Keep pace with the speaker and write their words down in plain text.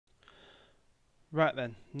Right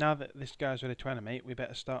then, now that this guy's ready to animate, we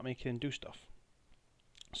better start making him do stuff.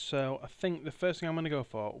 So I think the first thing I'm going to go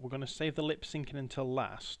for, we're going to save the lip syncing until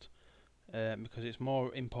last, because it's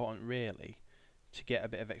more important really to get a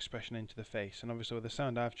bit of expression into the face. And obviously with the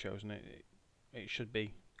sound I've chosen, it should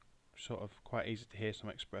be sort of quite easy to hear some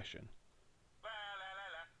expression.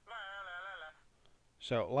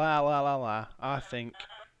 So la la la la, I think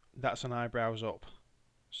that's an eyebrows up,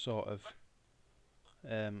 sort of.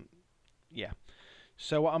 Yeah.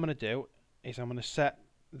 So what I'm going to do is I'm going to set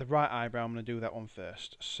the right eyebrow. I'm going to do that one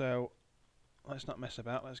first. So let's not mess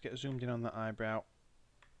about. Let's get zoomed in on that eyebrow.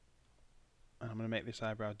 And I'm going to make this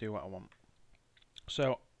eyebrow do what I want.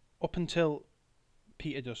 So up until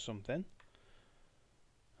Peter does something,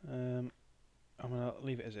 I'm going to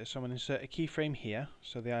leave it as is. So I'm going to insert a keyframe here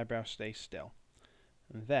so the eyebrow stays still.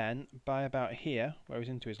 And then by about here, where he's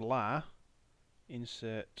into his la,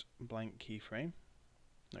 insert blank keyframe.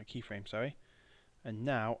 No, keyframe, sorry. And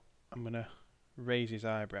now I'm going to raise his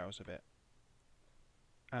eyebrows a bit.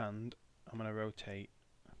 And I'm going to rotate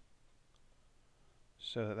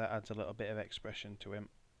so that that adds a little bit of expression to him.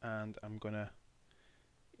 And I'm going to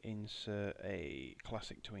insert a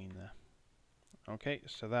classic tween there. Okay,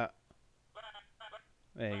 so that,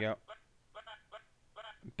 there you go.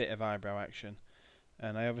 Bit of eyebrow action.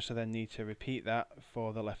 And I obviously then need to repeat that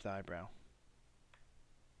for the left eyebrow.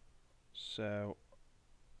 So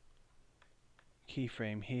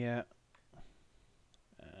keyframe here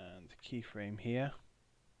and keyframe here.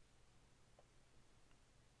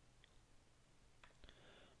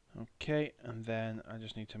 Okay, and then I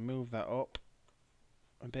just need to move that up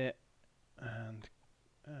a bit and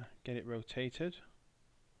get it rotated.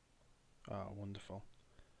 Oh, wonderful.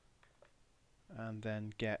 And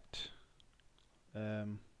then get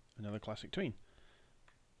another classic tween.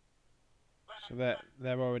 So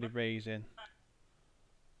they're already raising.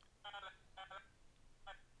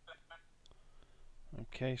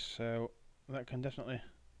 Okay, so that can definitely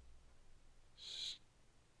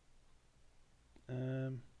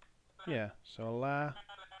yeah, so la.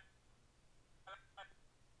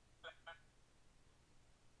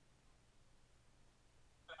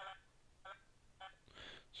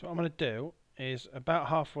 So what I'm going to do is about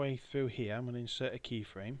halfway through here I'm going to insert a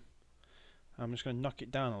keyframe. I'm just going to knock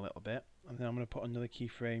it down a little bit and then I'm going to put another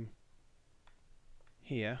keyframe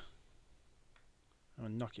here. I'm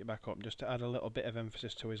going to knock it back up just to add a little bit of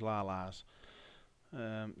emphasis to his la-las.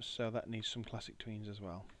 So that needs some classic tweens as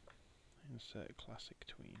well. Insert a classic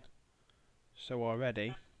tween. So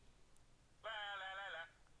already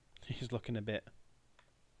he's looking a bit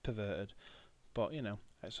perverted, but you know,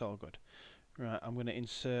 it's all good. Right, I'm going to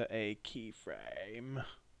insert a keyframe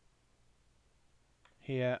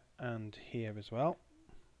here and here as well,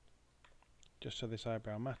 just so this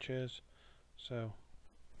eyebrow matches. So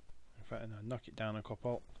in fact, I'll knock it down a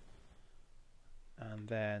couple and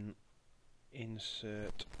then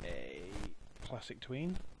insert a classic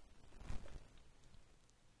tween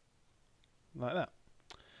like that.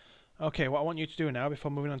 Okay, what I want you to do now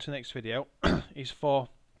before moving on to the next video is for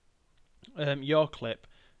your clip,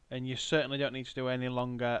 and you certainly don't need to do any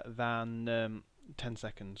longer than 10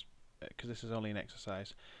 seconds because this is only an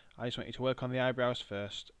exercise. I just want you to work on the eyebrows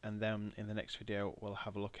first, and then in the next video we'll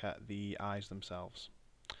have a look at the eyes themselves.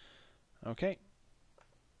 Okay.